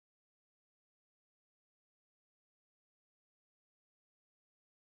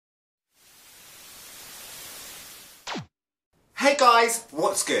Hey guys,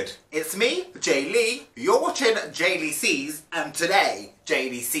 what's good? It's me, J-Lei. You're watching J-Lei Sees, and today,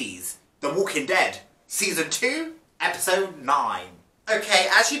 J-Lei Sees The Walking Dead, Season 2, Episode 9. Okay,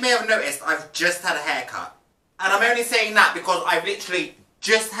 as you may have noticed, I've just had a haircut. And I'm only saying that because I've literally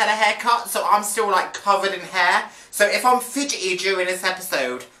just had a haircut, so I'm still like covered in hair. So if I'm fidgety during this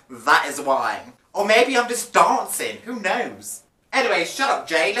episode, that is why. Or maybe I'm just dancing, who knows? Anyway, shut up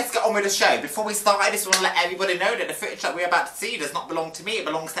Jay, let's get on with the show. Before we start, I just want to let everybody know that the footage that we're about to see does not belong to me, it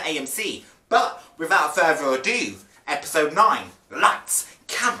belongs to AMC. But, without further ado, Episode 9, Lights,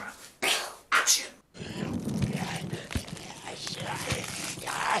 Camera, Action.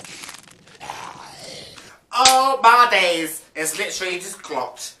 Oh my days, it's literally just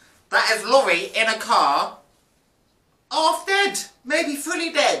clocked. That is Laurie in a car, half dead, maybe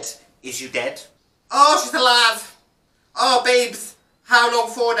fully dead. Is you dead? Oh, she's alive. Oh, babes, how long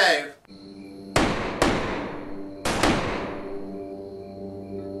for though?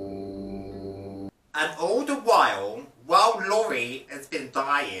 And all the while Laurie has been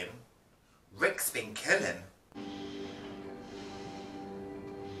dying, Rick's been killing.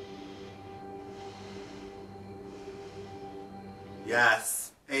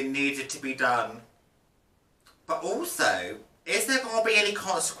 Yes, it needed to be done. But also, is there going to be any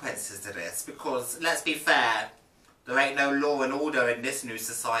consequences to this? Because, let's be fair, there ain't no law and order in this new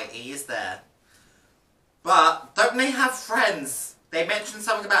society, is there? But, don't they have friends? They mentioned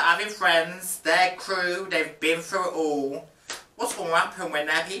something about having friends, their crew, they've been through it all. What's going to happen when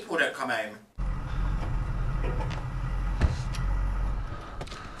their people don't come home?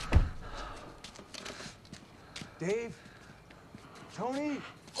 Dave? Tony?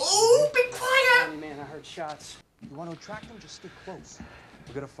 Ooh, be quiet! Hey man, I heard shots. You want to attract them? Just stick close.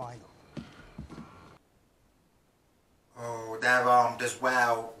 We're gonna find them. Oh, they're armed as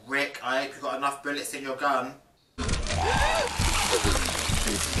well. Rick, I hope you've got enough bullets in your gun.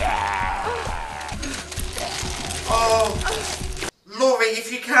 Oh! Laurie,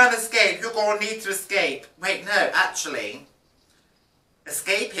 if you can escape, you're going to need to escape. Wait, no, actually.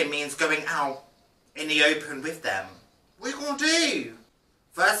 Escaping means going out in the open with them. What are you going to do?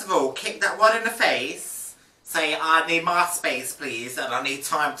 First of all, kick that one in the face. Say, I need my space, please, and I need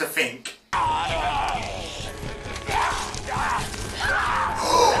time to think.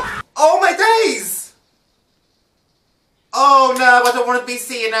 Oh my days! Oh no, I don't want to be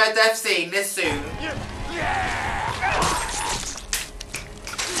seeing a death scene this soon.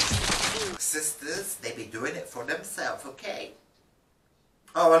 Sisters, they be doing it for themselves, okay?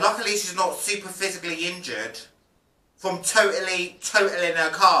 Oh, and luckily she's not super physically injured from totally in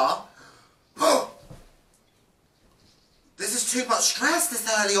her car. This is too much stress this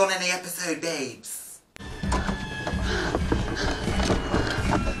early on in the episode, babes.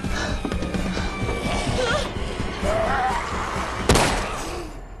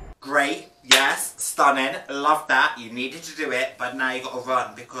 Great, yes, stunning, love that, you needed to do it, but now you gotta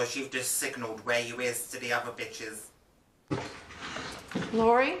run because you've just signalled where you is to the other bitches.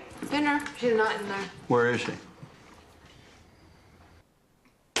 Laurie, dinner. She's not in there. Where is she?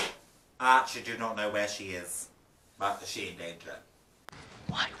 I actually do not know where she is, but she in danger.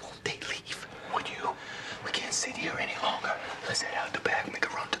 Why won't they leave? Would you? We can't sit here any longer. Let's head out the back, make a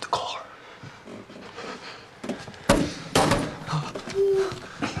run to the car.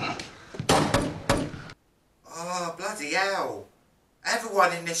 Oh, bloody hell.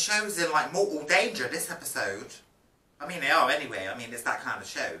 Everyone in this show's in like mortal danger this episode. I mean, they are anyway. I mean, it's that kind of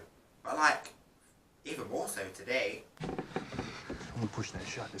show. But like, even more so today. I'm gonna push that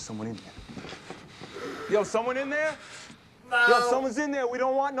shot. There's someone in there. Yo, someone in there? No. Yo, someone's in there. We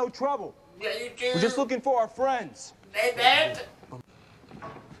don't want no trouble. Yeah, you do. We're just looking for our friends. They dead?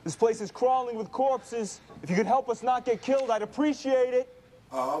 This place is crawling with corpses. If you could help us not get killed, I'd appreciate it.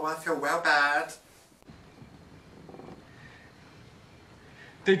 Oh, I feel well bad.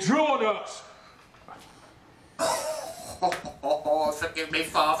 They drew on us. Oh, forgive me,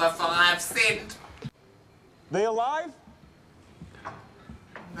 Father, for I have sinned. They alive?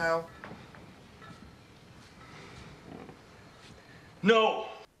 No. No.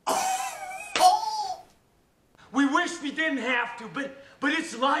 Oh. We wish we didn't have to, but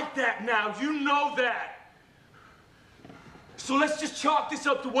it's like that now. You know that. So let's just chalk this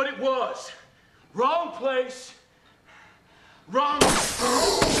up to what it was. Wrong place. Wrong.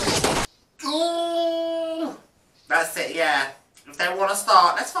 Ooh. That's it, yeah. If they want to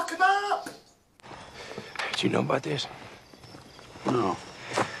start, let's fuck them up. Did you know about this? No.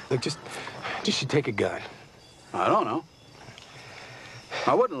 Look, just you take a gun. I don't know.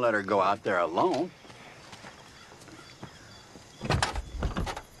 I wouldn't let her go out there alone.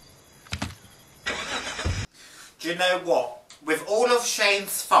 Do you know what? with all of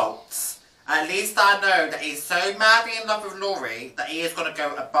Shane's faults, at least I know that he's so madly in love with Laurie that he is going to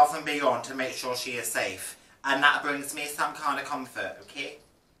go above and beyond to make sure she is safe. And that brings me some kind of comfort, okay?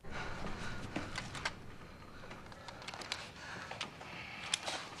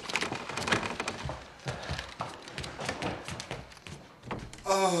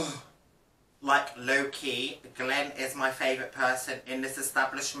 Oh, like low-key, Glenn is my favourite person in this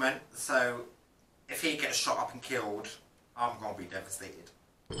establishment, so if he gets shot up and killed, I'm gonna be devastated.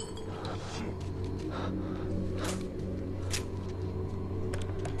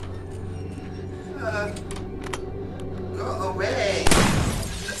 Go away!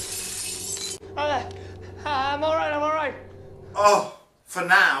 I'm alright. Oh, for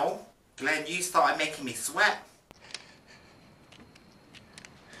now, Glenn, you started making me sweat.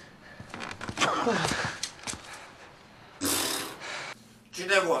 Do you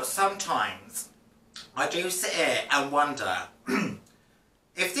know what? Sometimes I do sit here and wonder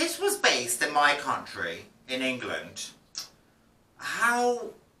if this was based in my country, in England,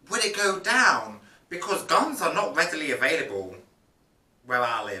 how would it go down? Because guns are not readily available where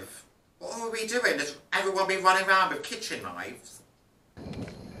I live. What are we doing? Does everyone be running around with kitchen knives?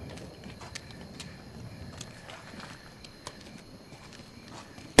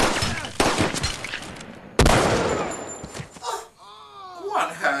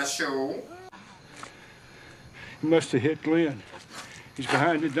 Hershel. He must have hit Glenn. He's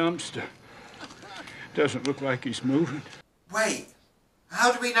behind the dumpster. Doesn't look like he's moving. Wait,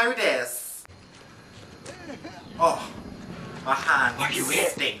 how do we know this? Oh, my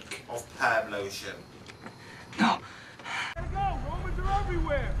hands stink of perm lotion. No. Gotta go, Romans are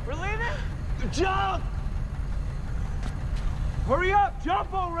everywhere. We're leaving? Jump! Hurry up,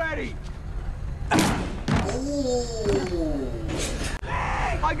 jump already! Ooh.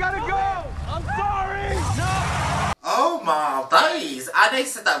 I gotta go! I'm sorry! No! Oh my days! And they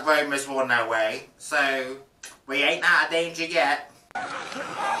said that Romans were on their way, so we ain't out of danger yet.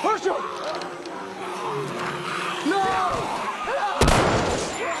 Hershel! No!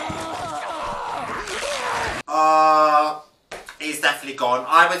 He's definitely gone.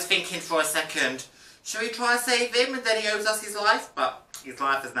 I was thinking for a second, should we try to save him and then he owes us his life? But his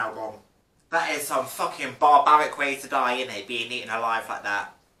life is now gone. That is some fucking barbaric way to die, isn't it? Being eaten alive like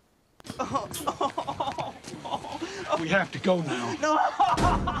that. We have to go now. No!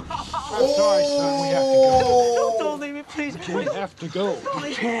 I'm sorry, son. We have to go. Don't leave me, please. We have to go.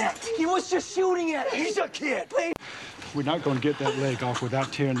 We can't. He was just shooting at him. He's a kid. Please. We're not going to get that leg off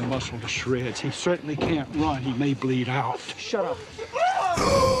without tearing the muscle to shreds. He certainly can't run. He may bleed out. Shut up.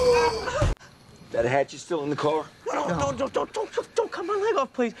 That hatch is still in the car? No, don't cut my leg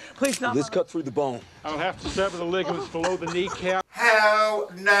off, please. Please, not. This cut through the bone. I'll have to sever the ligaments below the kneecap.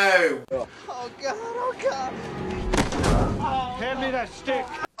 Hell no! Oh, God, oh, God. Hand me that stick.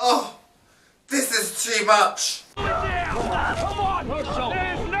 Oh, this is too much. Come on, Hershel.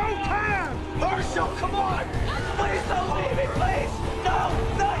 There's no time. Hershel, come on. Please don't leave me, please. No,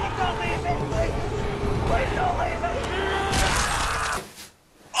 you don't leave me, please. Please don't leave me.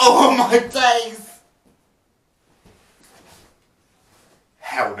 Oh my days!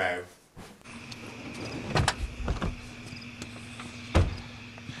 Hell no.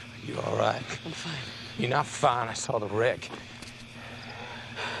 You all right? I'm fine. You're not fine. I saw the wreck.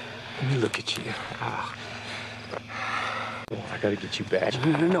 Let me look at you. Ah. I gotta get you back.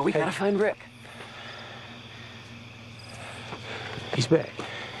 No, we gotta find Rick. He's back.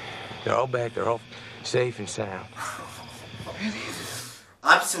 They're all back. They're all safe and sound.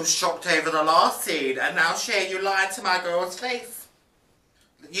 I'm still shocked over the last scene, and now Shay, you lied to my girl's face.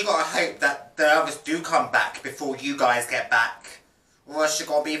 You gotta hope that the others do come back before you guys get back. Or else she's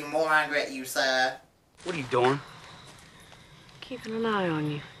gonna be even more angry at you, sir. What are you doing? Keeping an eye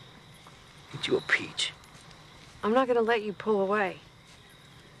on you. Get you a peach. I'm not gonna let you pull away.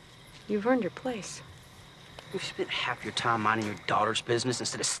 You've earned your place. If you spent half your time minding your daughter's business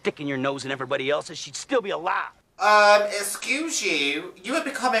instead of sticking your nose in everybody else's, she'd still be alive. Excuse you. You are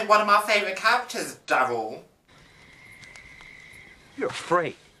becoming one of my favorite characters, Daryl. You're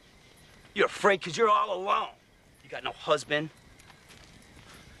afraid. You're afraid because you're all alone. You got no husband,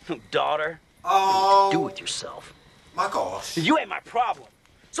 no daughter. Oh. What do with yourself? My gosh. You ain't my problem.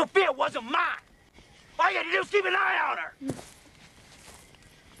 Sophia wasn't mine. All you had to do was keep an eye on her.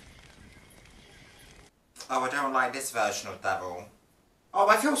 Oh, I don't like this version of Daryl. Oh,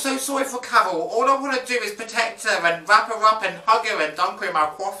 I feel so sorry for Carol. All I want to do is protect her and wrap her up and hug her and dunk her in my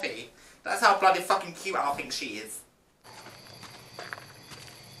coffee. That's how bloody fucking cute I think she is.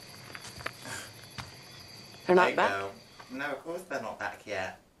 They're not back? No, of course they're not back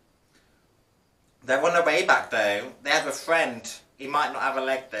yet. They're on their way back though. They have a friend. He might not have a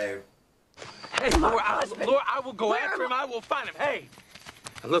leg though. Hey, Laura, I will go after him. I will find him. Hey.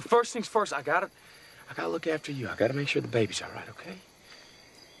 Now look, first things first, I gotta look after you. I gotta make sure the baby's all right, okay?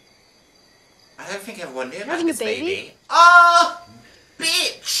 I don't think everyone knew about having this a baby? baby. Ah,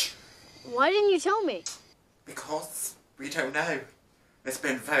 bitch! Why didn't you tell me? Because we don't know. It's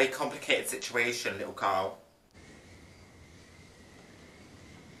been a very complicated situation, little Carl.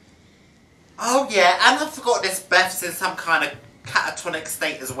 Oh yeah, and I forgot this Beth's in some kind of catatonic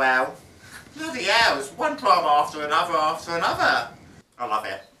state as well. Bloody hell, it's one drama after another after another. I love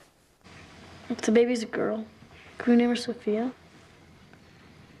it. If the baby's a girl, can we name her Sophia?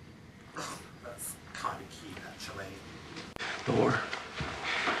 That's kind of cute, actually. Laura,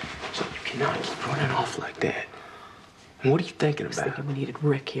 so you cannot keep running off like that. And what are you thinking about? I was thinking we needed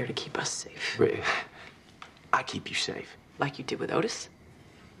Rick here to keep us safe. Rick, I keep you safe. Like you did with Otis?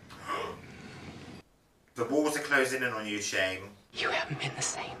 The walls are closing in on you, Shane. You haven't been the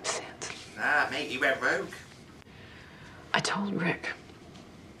same since. Nah, mate, you went rogue. I told Rick.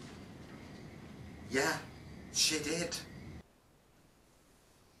 Yeah, she did.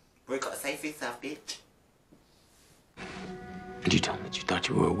 We gotta save yourself, bitch. Did you tell him that you thought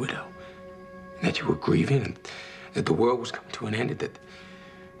you were a widow? And that you were grieving, and that the world was coming to an end, and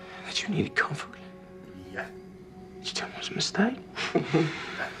that you needed comfort? Yeah. Did you tell him it was a mistake? It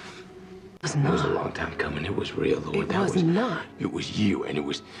was It not. was a long time coming. It was real, Lord. It was not. It was you, and it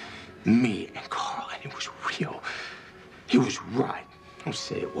was me and Carl, and it was real. He was right. Don't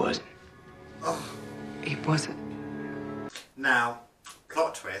say it wasn't. Oh. It wasn't. Now,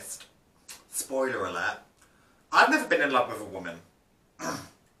 plot twist. Spoiler alert. I've never been in love with a woman.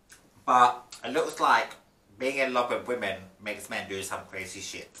 But it looks like being in love with women makes men do some crazy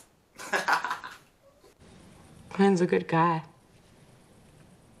shit. Glenn's a good guy.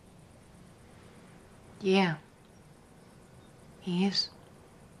 Yeah. He is.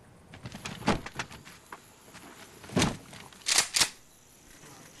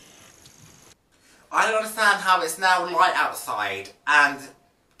 I don't understand how it's now light outside and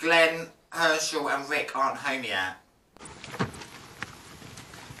Glenn, Hershel and Rick aren't home yet.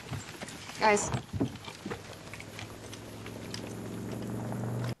 Guys.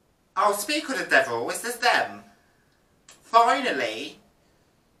 Oh, speak of the devil, is this them? Finally!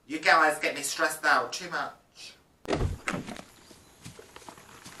 You guys get me stressed out too much.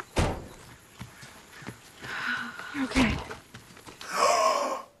 Okay.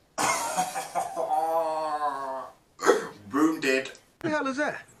 Wounded. What the hell is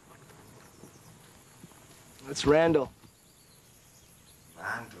that? That's Randall.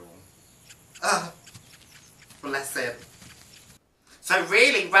 Randall. Bless him. So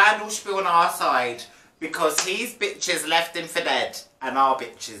really, Randall should be on our side because his bitches left him for dead and our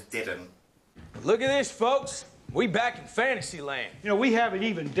bitches didn't. Look at this, folks. We back in fantasy land. You know, we haven't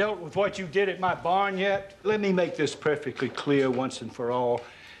even dealt with what you did at my barn yet. Let me make this perfectly clear once and for all.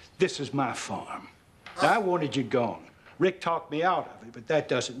 This is my farm. Now, I wanted you gone. Rick talked me out of it, but that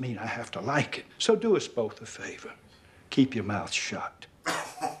doesn't mean I have to like it. So do us both a favor. Keep your mouth shut.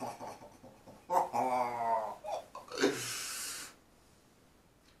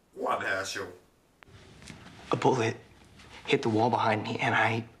 What, Hershel? A bullet hit the wall behind me, and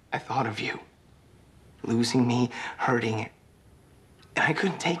I thought of you. Losing me, hurting it. And I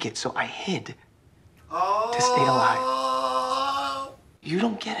couldn't take it, so I hid to stay alive. You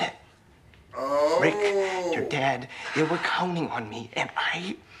don't get it. Rick, your dad, they were counting on me, and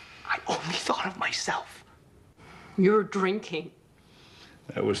I only thought of myself. You're drinking.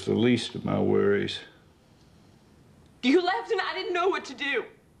 That was the least of my worries. You left and I didn't know what to do.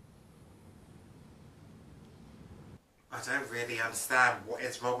 I don't really understand what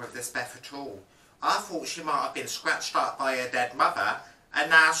is wrong with this Beth at all. I thought she might have been scratched up by her dead mother, and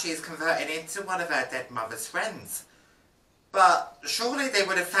now she's converted into one of her dead mother's friends. But surely they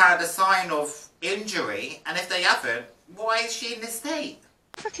would have found a sign of injury, and if they haven't, why is she in this state?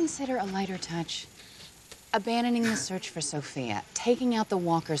 Ever consider a lighter touch? Abandoning the search for Sophia, taking out the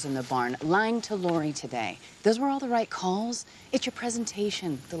walkers in the barn, lying to Laurie today. Those were all the right calls. It's your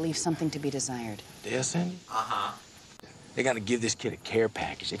presentation that leaves something to be desired. They'll send you? Uh-huh. They're gonna give this kid a care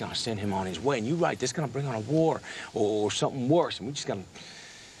package. They're gonna send him on his way. And you're right, this is gonna bring on a war or something worse. And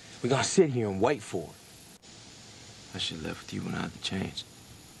we're gonna sit here and wait for it. I should have left with you when I had the chance.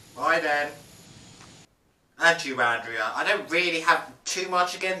 Bye then. And you, Andrea. I don't really have too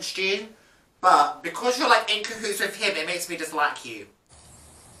much against you, but because you're like in cahoots with him, it makes me dislike you.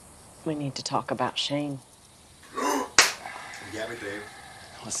 We need to talk about Shane. Yeah, we do.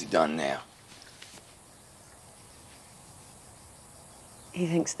 What's he done now? He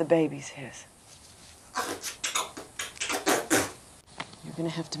thinks the baby's his. You're gonna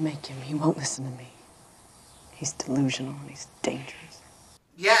have to make him. He won't listen to me. He's delusional and he's dangerous.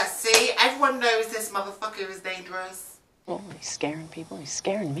 Yeah, see? Everyone knows this motherfucker is dangerous. Oh, he's scaring people. He's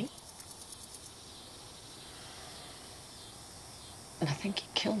scaring me. And I think he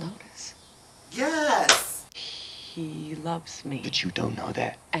killed Otis. Yes! He loves me. But you don't know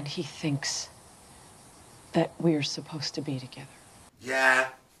that. And he thinks that we're supposed to be together. Yeah,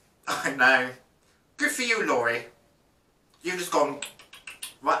 I know. Good for you, Laurie. You've just gone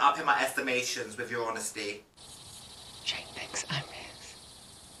right up in my estimations with your honesty. Shane thinks I'm his.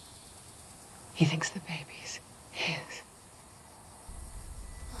 He thinks the baby's his.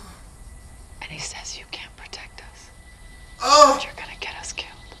 And he says you can't protect us. Oh! You're gonna get us killed.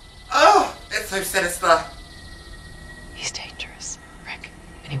 Oh! It's so sinister. He's dangerous, Rick,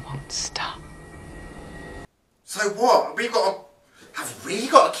 and he won't stop. So what? Have we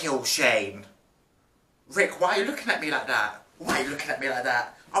got to kill Shane? Rick, why are you looking at me like that? Why are you looking at me like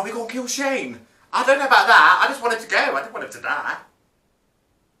that? Are we gonna kill Shane? I don't know about that. I just wanted to go. I didn't want him to die.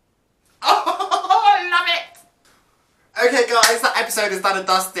 Oh, I love it! Okay guys, that episode is done and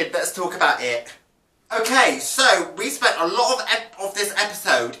dusted. Let's talk about it. Okay, so we spent a lot of this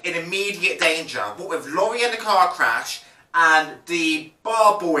episode in immediate danger. What with Laurie in the car crash and the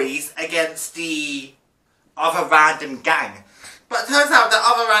bar boys against the other random gang. But it turns out that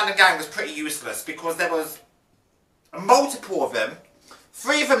other random gang was pretty useless because there was multiple of them.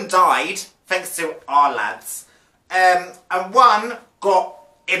 3 of them died, thanks to our lads. And 1 got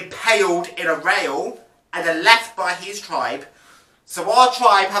impaled in a rail and then left by his tribe. So our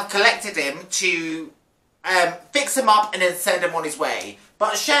tribe have collected him to fix him up and then send him on his way.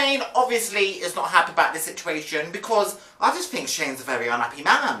 But Shane obviously is not happy about this situation because I just think Shane's a very unhappy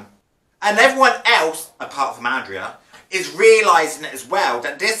man. And everyone else, apart from Andrea, is realising as well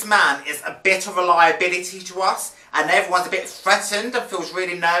that this man is a bit of a liability to us, and everyone's a bit threatened and feels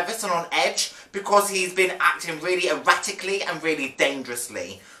really nervous and on edge because he's been acting really erratically and really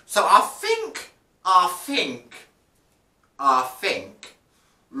dangerously. So I think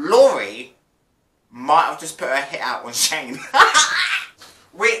Laurie might have just put her hit out on Shane.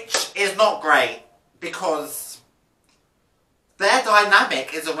 Which is not great because their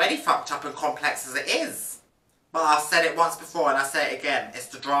dynamic is already fucked up and complex as it is. But I've said it once before and I say it again, it's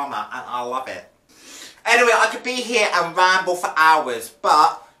the drama and I love it. Anyway, I could be here and ramble for hours,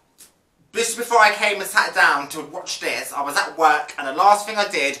 but just before I came and sat down to watch this, I was at work and the last thing I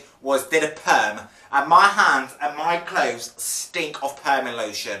did was did a perm. And my hands and my clothes stink of perming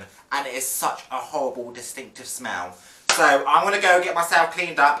lotion and it is such a horrible distinctive smell. So I'm going to go get myself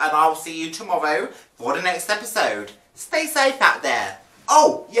cleaned up and I will see you tomorrow for the next episode. Stay safe out there.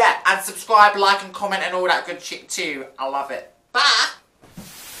 Oh, yeah, and subscribe, like and comment and all that good shit too. I love it. Bye!